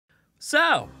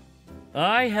So,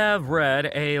 I have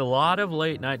read a lot of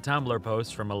late-night Tumblr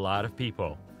posts from a lot of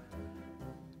people.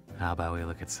 How about we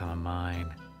look at some of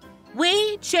mine?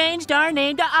 We changed our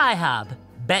name to IHOB.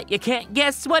 Bet you can't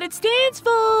guess what it stands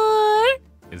for.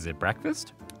 Is it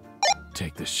breakfast?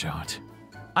 Take the shot.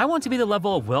 I want to be the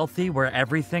level of wealthy where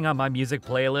everything on my music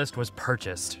playlist was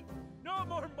purchased. No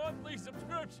more monthly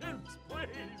subscriptions, please.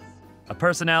 A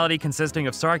personality consisting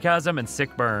of sarcasm and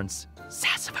sick burns.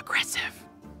 Sassive-aggressive.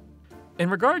 In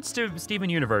regards to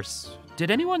Steven Universe, did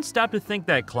anyone stop to think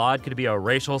that Claude could be a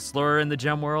racial slur in the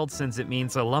gem world since it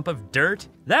means a lump of dirt?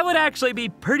 That would actually be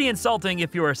pretty insulting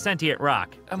if you were a sentient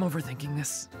rock. I'm overthinking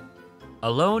this. A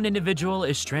lone individual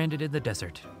is stranded in the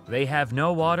desert. They have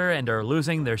no water and are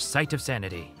losing their sight of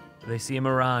sanity. They see a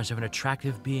mirage of an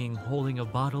attractive being holding a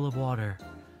bottle of water.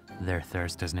 Their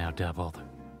thirst is now doubled.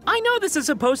 I know this is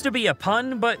supposed to be a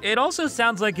pun, but it also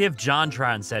sounds like if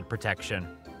JonTron said protection.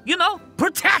 You know,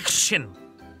 protection!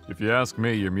 If you ask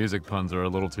me, your music puns are a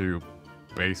little too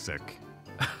basic.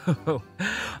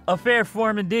 A fair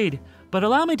form indeed, but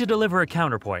allow me to deliver a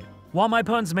counterpoint. While my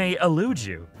puns may elude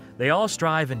you, they all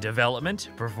strive in development,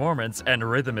 performance, and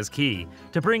rhythm is key.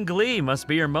 To bring glee must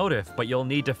be your motive, but you'll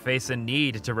need to face a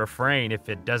need to refrain if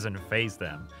it doesn't faze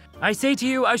them. I say to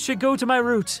you, I should go to my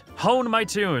root, hone my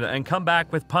tune, and come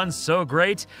back with puns so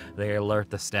great, they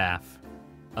alert the staff.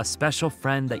 A special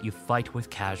friend that you fight with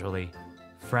casually.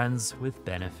 Friends with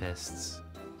benefits.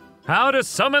 How to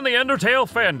summon the Undertale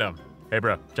fandom. Hey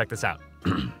bro, check this out.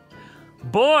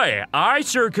 Boy, I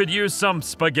sure could use some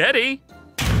spaghetti.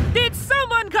 Did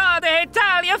someone call the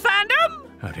Italia fandom?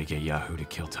 How to get Yahoo to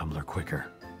kill Tumblr quicker.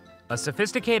 A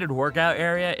sophisticated workout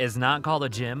area is not called a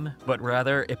gym, but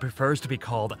rather it prefers to be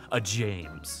called a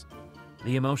James.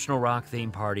 The emotional rock theme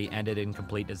party ended in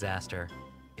complete disaster.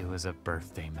 It was a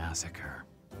birthday massacre.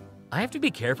 I have to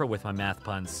be careful with my math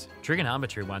puns.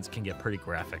 Trigonometry ones can get pretty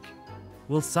graphic.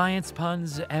 Will science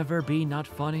puns ever be not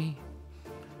funny?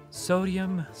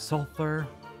 Sodium, sulfur,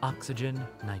 oxygen,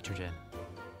 nitrogen.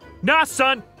 Nah,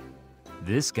 son!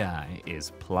 This guy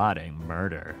is plotting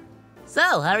murder.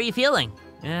 So, how are you feeling?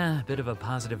 Yeah, a bit of a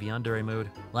positive yandere mood.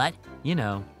 What? You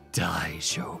know, Die,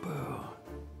 Shobu.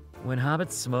 when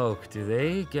hobbits smoke, do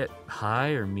they get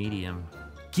high or medium?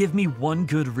 Give me one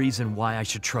good reason why I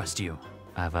should trust you.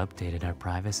 I've updated our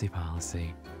privacy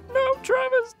policy. No,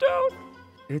 Travis, don't!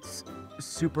 It's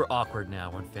super awkward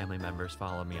now when family members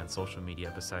follow me on social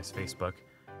media besides Facebook.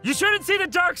 You shouldn't see the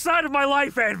dark side of my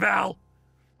life, Aunt Val!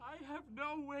 I have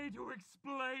no way to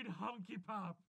explain Hunky Pop.